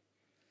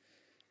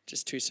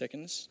 just 2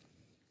 seconds.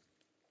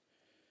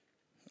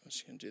 I'm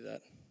just going to do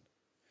that.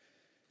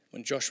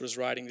 When Josh was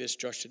writing this,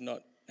 Josh did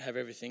not have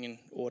everything in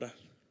order.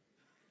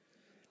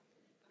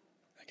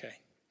 Okay.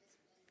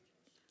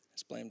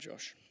 Let's blame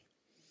Josh.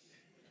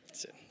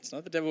 That's it. It's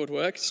not the devil at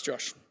work, it's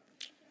Josh.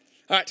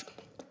 All right.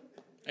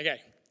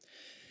 Okay.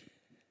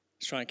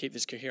 Let's try and keep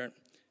this coherent.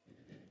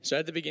 So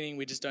at the beginning,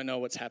 we just don't know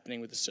what's happening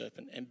with the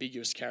serpent.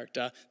 Ambiguous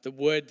character. The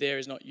word there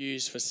is not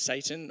used for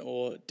Satan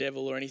or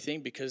devil or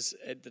anything, because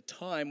at the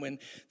time when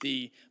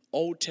the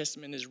Old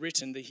Testament is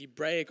written, the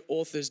Hebraic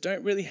authors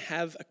don't really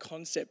have a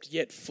concept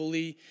yet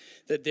fully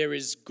that there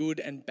is good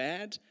and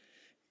bad.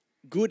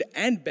 Good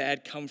and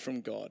bad come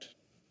from God.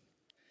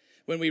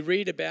 When we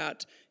read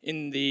about,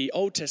 in the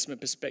Old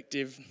Testament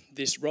perspective,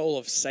 this role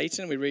of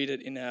Satan, we read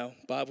it in our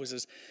Bibles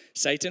as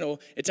Satan, or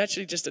it's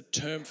actually just a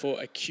term for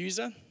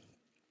accuser.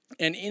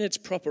 And in its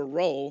proper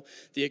role,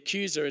 the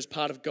accuser is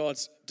part of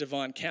God's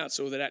divine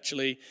counsel that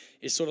actually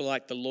is sort of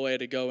like the lawyer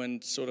to go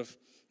and sort of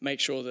make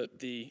sure that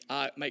the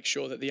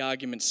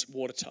argument's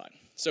watertight.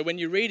 So when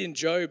you read in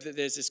Job that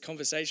there's this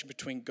conversation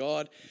between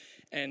God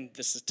and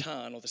the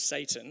Satan or the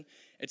Satan,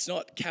 it's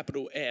not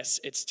capital S,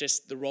 it's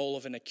just the role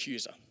of an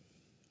accuser.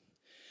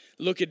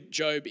 Look at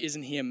Job,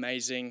 isn't he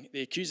amazing?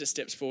 The accuser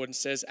steps forward and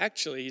says,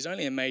 actually, he's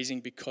only amazing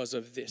because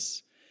of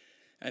this.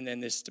 And then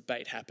this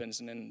debate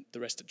happens, and then the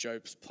rest of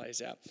Job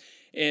plays out.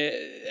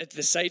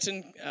 The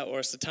Satan or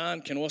a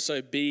Satan can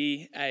also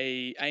be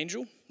an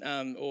angel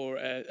or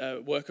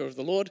a worker of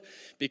the Lord,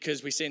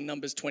 because we see in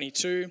Numbers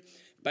 22,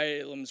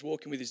 Balaam's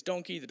walking with his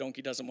donkey. The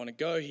donkey doesn't want to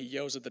go. He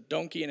yells at the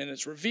donkey, and then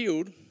it's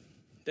revealed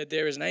that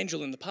there is an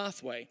angel in the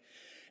pathway.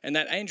 And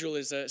that angel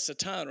is a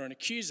Satan or an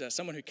accuser,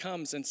 someone who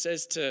comes and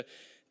says to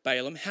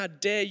Balaam, how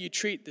dare you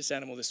treat this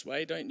animal this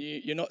way?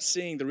 You're not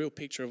seeing the real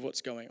picture of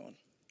what's going on.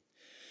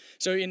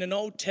 So in an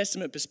Old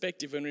Testament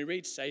perspective, when we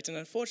read Satan,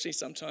 unfortunately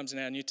sometimes in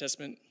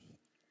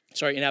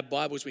our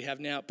Bibles we have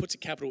now, it puts a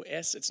capital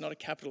S. It's not a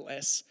capital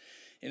S.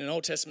 In an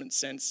Old Testament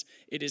sense,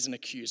 it is an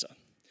accuser.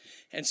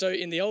 And so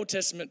in the Old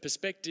Testament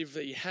perspective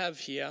that you have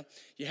here,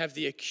 you have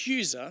the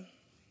accuser,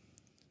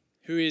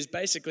 who is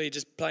basically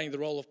just playing the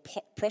role of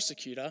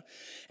prosecutor,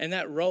 and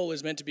that role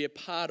is meant to be a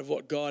part of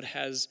what God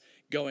has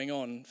going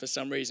on for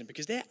some reason,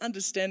 because their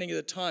understanding of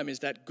the time is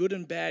that good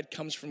and bad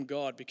comes from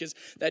God, because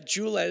that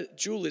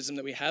dualism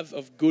that we have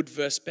of good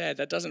versus bad,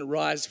 that doesn't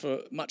rise for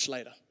much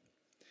later.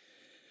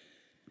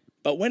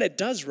 But when it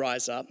does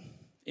rise up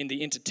in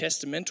the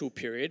intertestamental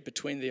period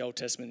between the Old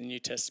Testament and the New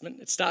Testament,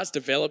 it starts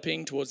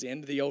developing towards the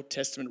end of the Old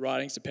Testament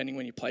writings, depending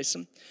when you place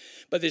them.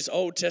 But this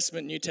Old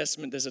Testament, New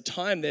Testament, there's a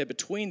time there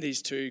between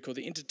these two called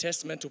the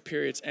intertestamental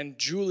periods, and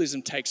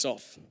dualism takes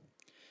off.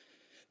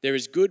 There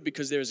is good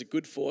because there is a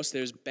good force.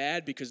 There is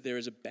bad because there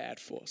is a bad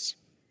force.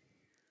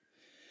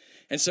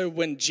 And so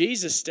when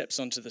Jesus steps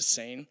onto the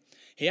scene,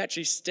 he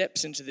actually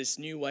steps into this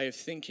new way of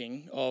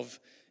thinking of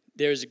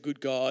there is a good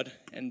God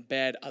and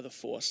bad other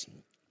force.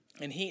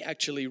 And he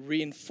actually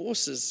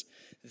reinforces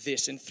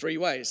this in three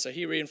ways. So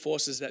he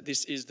reinforces that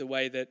this is the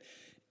way that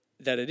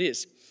it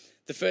is.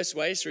 The first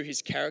way is through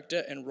his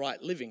character and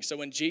right living. So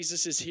when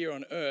Jesus is here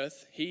on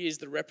earth, he is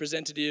the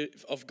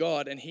representative of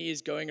God, and he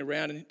is going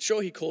around, and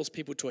sure, he calls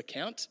people to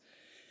account,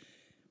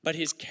 but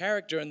his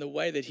character and the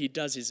way that he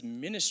does his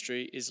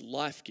ministry is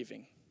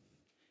life-giving.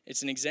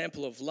 It's an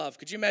example of love.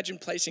 Could you imagine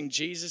placing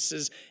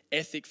Jesus'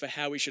 ethic for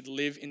how we should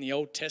live in the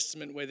Old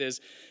Testament, where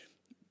there's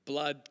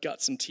blood,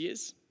 guts, and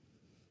tears?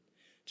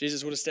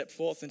 Jesus would have stepped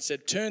forth and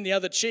said, turn the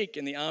other cheek,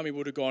 and the army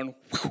would have gone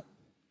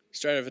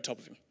straight over the top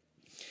of him.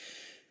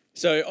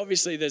 So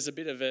obviously there's a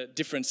bit of a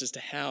difference as to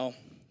how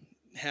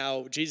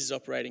Jesus is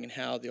operating and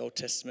how the Old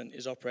Testament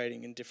is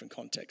operating in different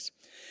contexts.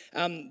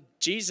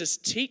 Jesus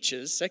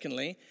teaches,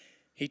 secondly,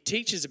 he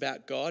teaches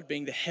about God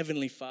being the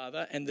heavenly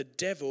Father and the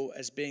devil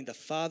as being the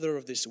father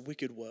of this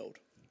wicked world.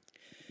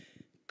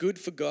 Good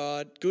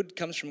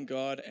comes from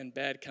God, and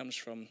bad comes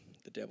from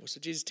the devil. So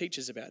Jesus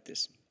teaches about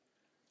this.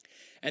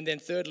 And then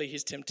thirdly,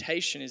 his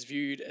temptation is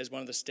viewed as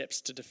one of the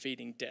steps to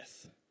defeating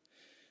death.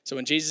 So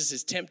when Jesus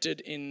is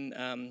tempted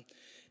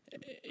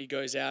he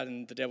goes out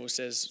and the devil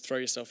says, throw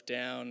yourself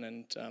down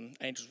and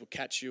angels will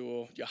catch you,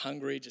 or you're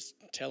hungry, just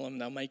tell them,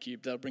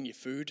 they'll bring you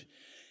food.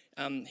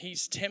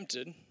 He's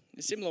tempted in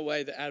a similar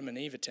way that Adam and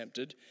Eve are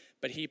tempted,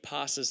 but he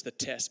passes the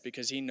test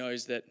because he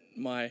knows that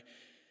my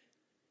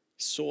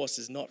source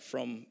is not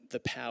from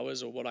the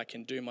powers or what I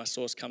can do. My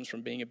source comes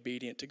from being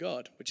obedient to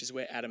God, which is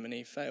where Adam and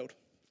Eve failed.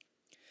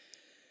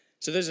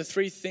 So those are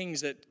three things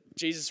that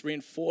Jesus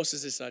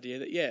reinforces this idea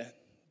that,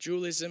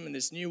 dualism and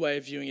this new way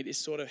of viewing it is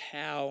sort of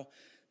how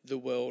the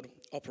world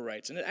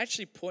operates. And it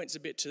actually points a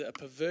bit to a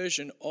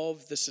perversion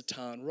of the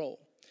Satan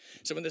role.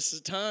 So when the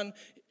Satan,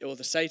 or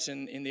the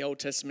Satan in the Old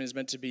Testament, is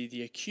meant to be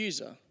the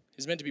accuser,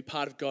 is meant to be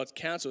part of God's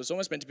counsel, it's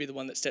almost meant to be the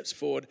one that steps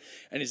forward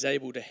and is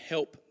able to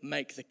help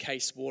make the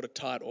case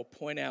watertight or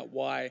point out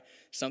why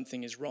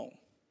something is wrong.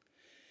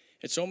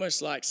 It's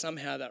almost like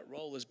somehow that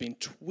role has been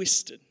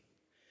twisted.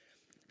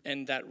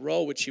 And that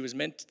role which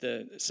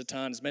the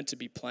Satan is meant to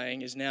be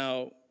playing is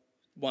now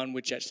one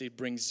which actually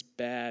brings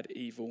bad,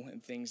 evil,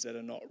 and things that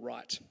are not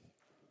right.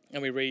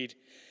 And we read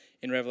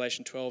in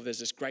Revelation 12, there's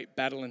this great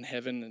battle in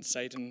heaven, and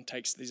Satan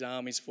takes these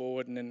armies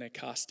forward, and then they're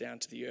cast down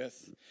to the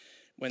earth.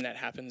 When that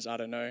happens, I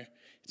don't know.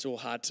 It's all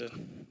hard to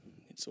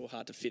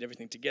fit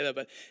everything together.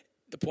 But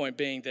the point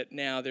being that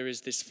now there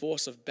is this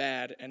force of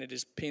bad, and it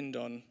is pinned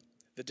on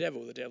the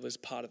devil. The devil is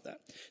part of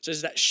that. So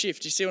there's that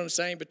shift. You see what I'm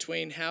saying,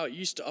 between how it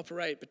used to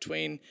operate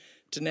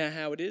to now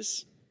how it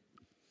is?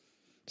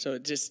 So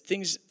it just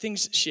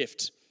things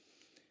shift.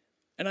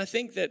 And I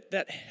think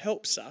that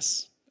helps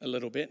us a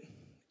little bit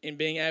in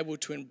being able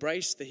to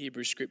embrace the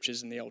Hebrew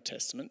Scriptures in the Old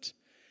Testament,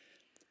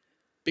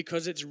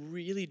 because it's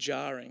really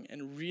jarring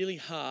and really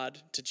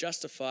hard to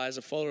justify as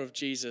a follower of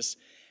Jesus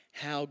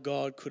how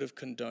God could have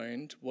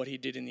condoned what he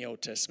did in the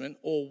Old Testament,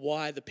 or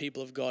why the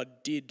people of God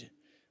did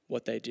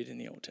what they did in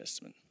the Old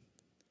Testament.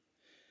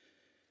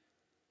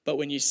 But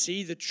when you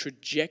see the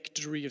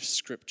trajectory of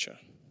Scripture,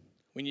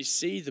 when you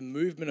see the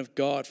movement of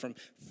God from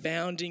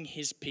founding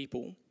his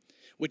people,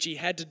 which he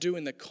had to do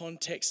in the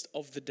context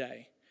of the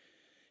day,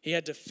 he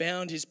had to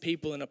found his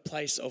people in a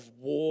place of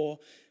war,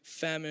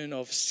 famine,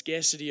 of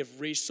scarcity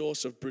of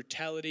resource, of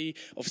brutality,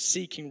 of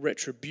seeking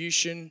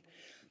retribution.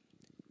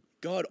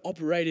 God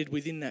operated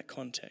within that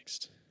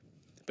context.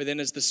 But then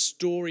as the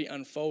story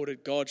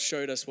unfolded, God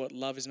showed us what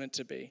love is meant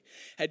to be.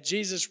 Had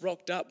Jesus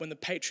rocked up when the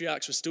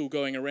patriarchs were still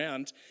going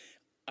around,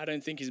 I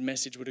don't think his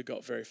message would have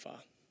got very far.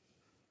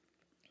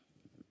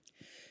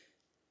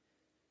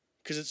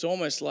 Because it's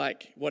almost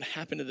like what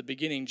happened at the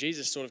beginning,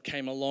 Jesus sort of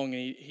came along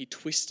and he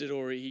twisted,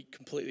 or he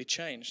completely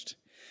changed.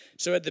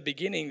 So at the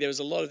beginning, there was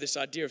a lot of this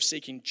idea of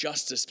seeking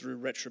justice through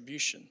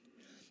retribution.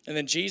 And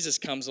then Jesus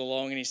comes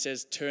along and he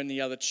says, turn the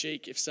other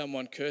cheek. If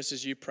someone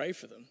curses you, pray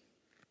for them.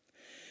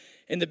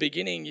 In the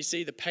beginning, you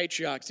see the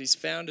patriarchs, these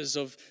founders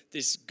of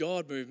this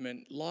God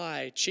movement,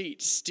 lie,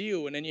 cheat,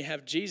 steal, and then you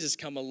have Jesus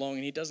come along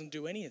and he doesn't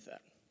do any of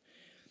that.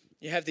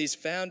 You have these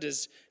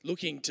founders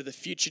looking to the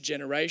future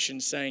generation,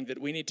 saying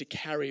that we need to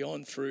carry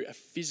on through a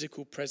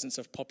physical presence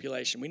of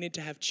population. We need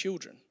to have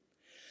children.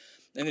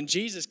 And then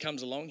Jesus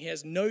comes along. He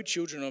has no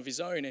children of his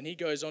own, and he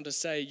goes on to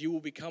say, you will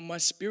become my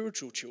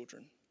spiritual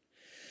children.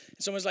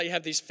 It's almost like you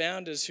have these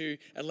founders who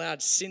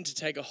allowed sin to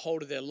take a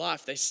hold of their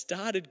life. They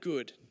started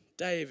good,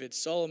 David,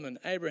 Solomon,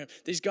 Abraham.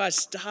 These guys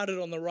started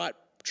on the right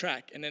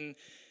track and then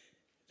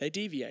they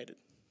deviated.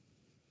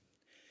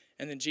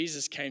 And then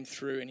Jesus came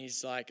through and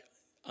he's like,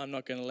 I'm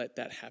not going to let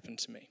that happen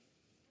to me.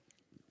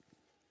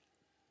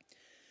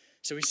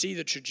 So we see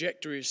the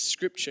trajectory of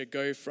Scripture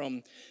go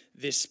from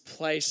this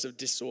place of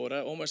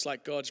disorder, almost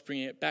like God's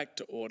bringing it back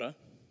to order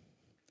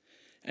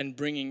and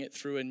bringing it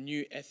through a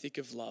new ethic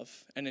of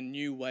love and a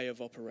new way of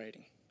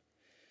operating.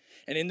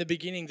 And in the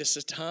beginning, the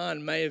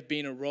Satan may have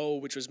been a role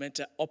which was meant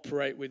to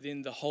operate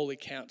within the holy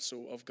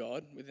counsel of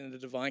God, within the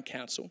divine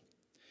counsel.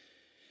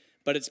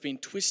 But it's been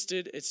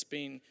twisted, it's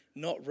been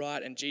not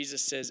right, and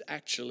Jesus says,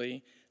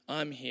 actually,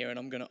 I'm here and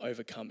I'm going to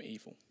overcome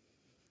evil.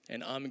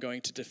 And I'm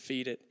going to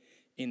defeat it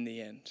in the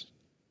end.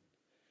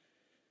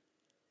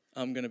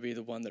 I'm going to be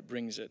the one that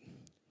brings it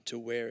to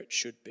where it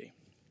should be.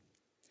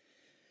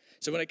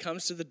 So when it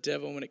comes to the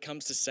devil, when it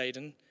comes to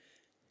Satan,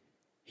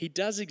 he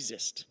does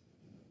exist.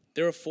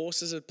 There are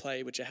forces at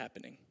play which are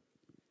happening.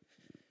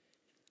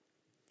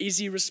 Is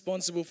he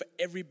responsible for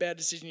every bad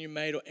decision you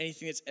made or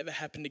anything that's ever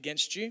happened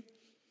against you?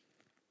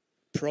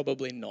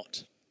 Probably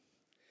not.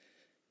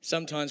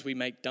 Sometimes we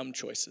make dumb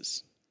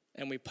choices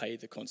and we pay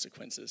the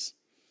consequences.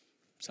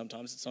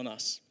 Sometimes it's on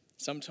us.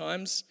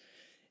 Sometimes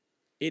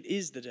it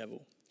is the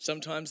devil.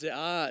 Sometimes there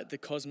are the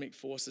cosmic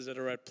forces that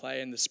are at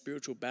play and the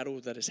spiritual battle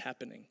that is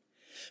happening.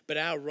 But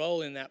our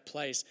role in that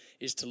place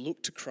is to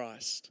look to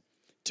Christ,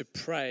 to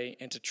pray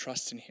and to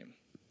trust in him.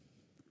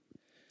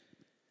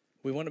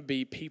 We want to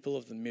be people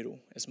of the middle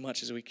as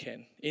much as we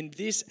can in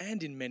this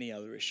and in many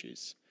other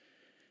issues,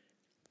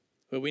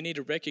 where we need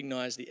to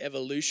recognize the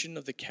evolution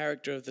of the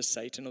character of the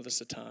Satan or the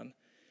Satan,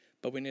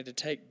 but we need to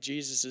take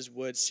Jesus'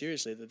 words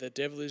seriously, that the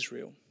devil is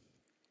real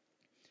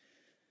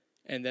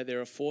and that there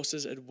are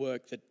forces at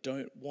work that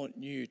don't want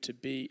you to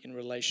be in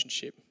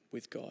relationship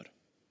with God.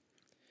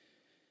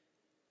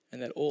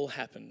 And that all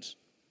happened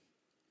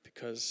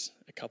because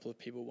a couple of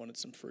people wanted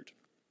some fruit.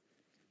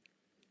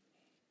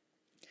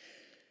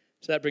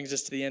 So that brings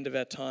us to the end of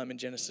our time in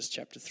Genesis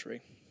chapter 3.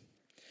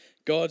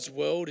 God's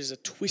world is a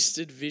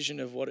twisted vision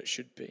of what it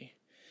should be.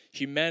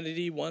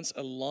 Humanity, once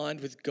aligned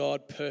with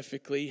God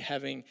perfectly,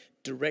 having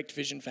direct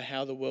vision for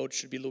how the world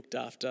should be looked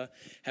after,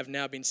 have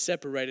now been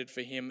separated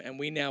for him, and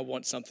we now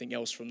want something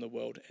else from the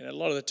world. And a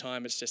lot of the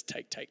time it's just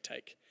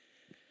take.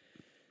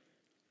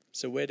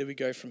 So where do we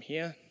go from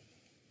here?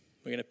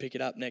 We're going to pick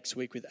it up next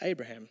week with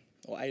Abram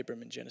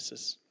in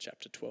Genesis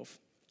chapter 12.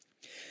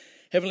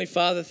 Heavenly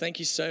Father, thank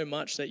you so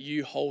much that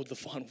you hold the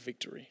final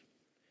victory.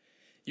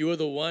 You are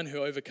the one who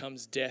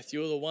overcomes death.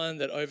 You are the one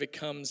that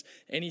overcomes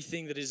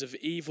anything that is of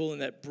evil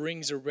and that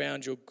brings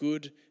around your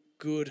good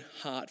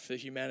heart for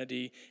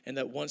humanity and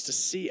that wants to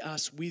see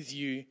us with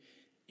you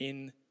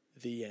in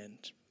the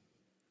end.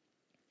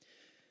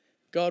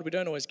 God, we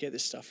don't always get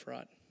this stuff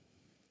right.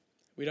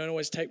 We don't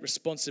always take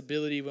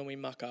responsibility when we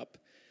muck up.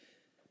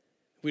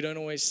 We don't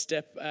always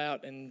step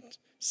out and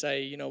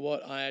say, you know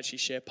what, I actually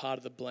share part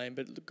of the blame.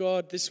 But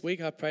God, this week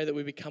I pray that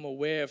we become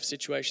aware of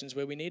situations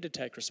where we need to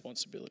take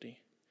responsibility.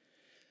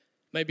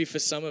 Maybe for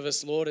some of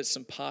us, Lord, it's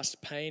some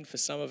past pain. For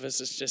some of us,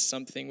 it's just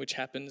something which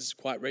happens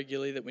quite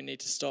regularly that we need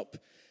to stop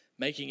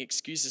making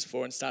excuses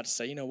for and start to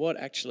say, you know what,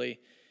 actually,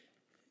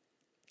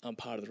 I'm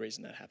part of the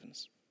reason that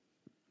happens.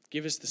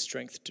 Give us the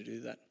strength to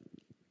do that.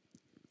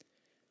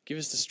 Give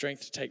us the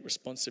strength to take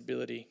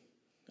responsibility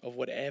of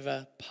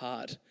whatever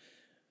part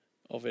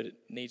of it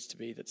needs to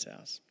be that's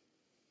ours.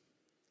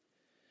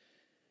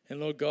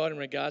 And Lord God, in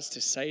regards to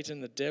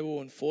Satan, the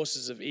devil, and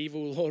forces of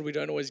evil, Lord, we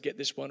don't always get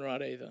this one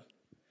right either.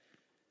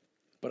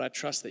 But I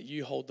trust that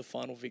you hold the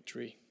final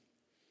victory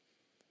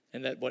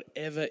and that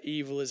whatever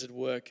evil is at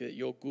work, that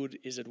your good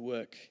is at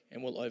work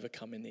and will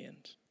overcome in the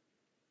end.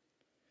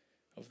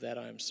 Of that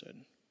I am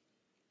certain.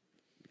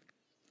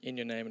 In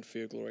your name and for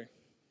your glory.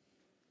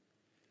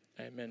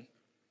 Amen.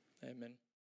 Amen.